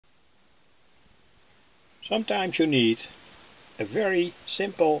Sometimes you need a very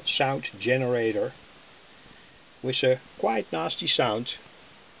simple sound generator with a quite nasty sound,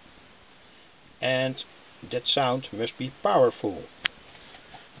 and that sound must be powerful.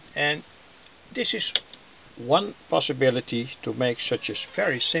 And this is one possibility to make such a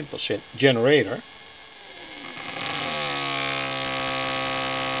very simple generator.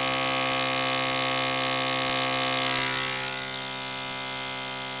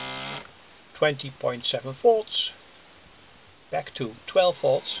 .7 volts, back to 12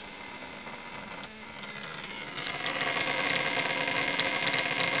 volts.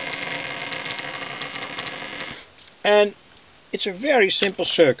 And it's a very simple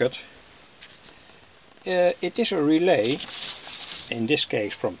circuit. It is a relay, in this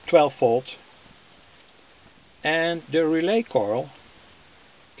case from 12 volt, and the relay coil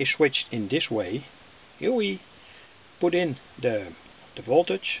is switched in this way. Here we put in the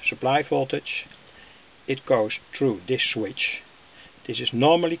voltage, supply voltage. It goes through this switch. This is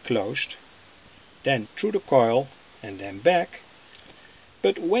normally closed, then through the coil and then back.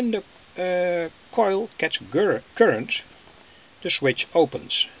 But when the coil gets current, the switch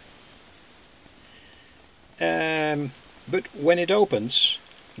opens. But when it opens,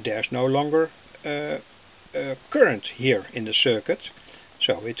 there's no longer current here in the circuit,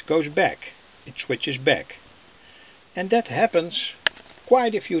 so it goes back, it switches back. And that happens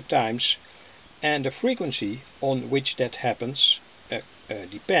quite a few times, and the frequency on which that happens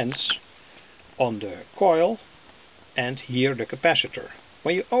depends on the coil and here the capacitor.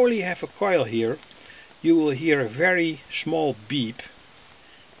 When you only have a coil here, you will hear a very small beep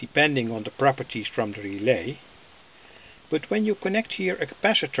depending on the properties from the relay. But when you connect here a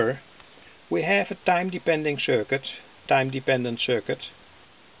capacitor, we have a time-dependent circuit,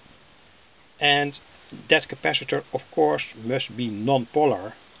 and that capacitor of course must be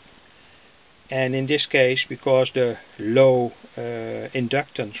non-polar, and in this case, because the low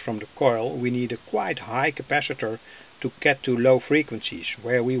inductance from the coil, we need a quite high capacitor to get to low frequencies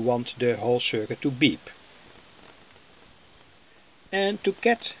where we want the whole circuit to beep. And to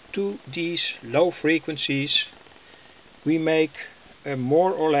get to these low frequencies, we make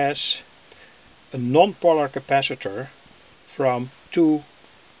more or less a non-polar capacitor from two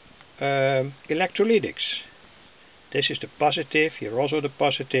electrolytics. This is the positive, here also the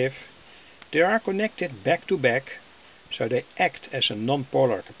positive. They are connected back to back, so they act as a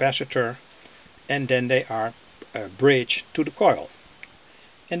non-polar capacitor, and then they are bridged to the coil.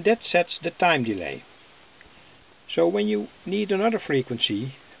 And that sets the time delay. So when you need another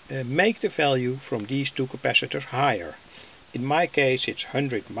frequency, make the value from these two capacitors higher. In my case it's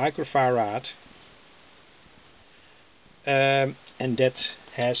 100 microfarad, and that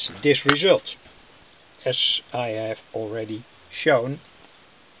has this result, as I have already shown.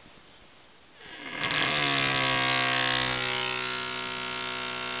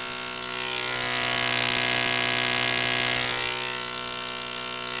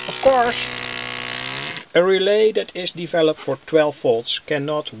 Of course, a relay that is developed for 12 volts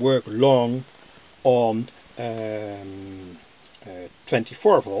cannot work long on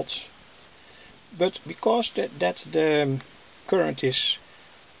 24 volts, but because that the current is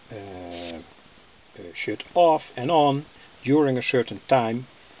shut off and on during a certain time,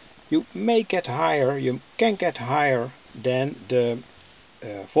 you can get higher than the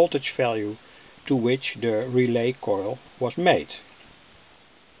voltage value to which the relay coil was made.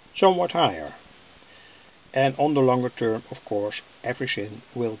 Somewhat higher. And on the longer term, of course, everything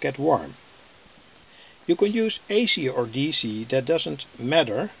will get warm. You can use AC or DC, that doesn't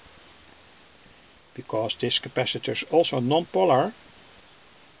matter, because this capacitor is also non-polar.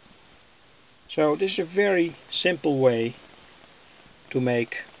 So this is a very simple way to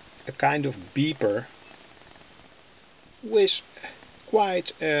make a kind of beeper with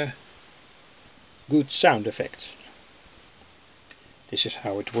quite a good sound effect. This is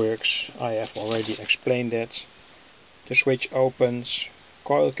how it works. I have already explained that. The switch opens,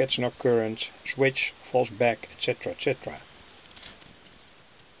 coil gets no current, switch falls back, etc., etc.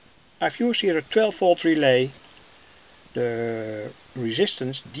 I've used here a 12 volt relay. The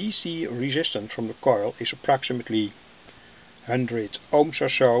resistance, DC resistance from the coil, is approximately 100 ohms or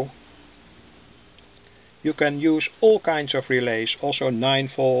so. You can use all kinds of relays, also 9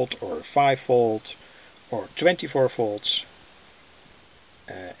 volt or 5 volt or 24 volts.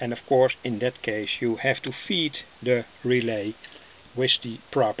 And of course, in that case, you have to feed the relay with the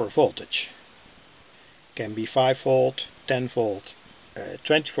proper voltage. Can be 5 volt, 10 volt,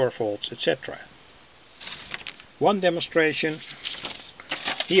 24 volts, etc. One demonstration.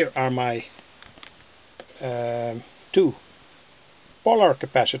 Here are my two polar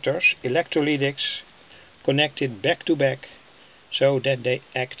capacitors, electrolytics, connected back to back so that they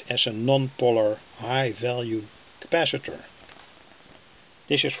act as a non-polar high-value capacitor.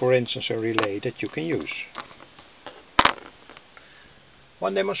 This is, for instance, a relay that you can use.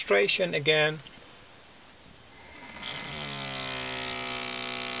 One demonstration again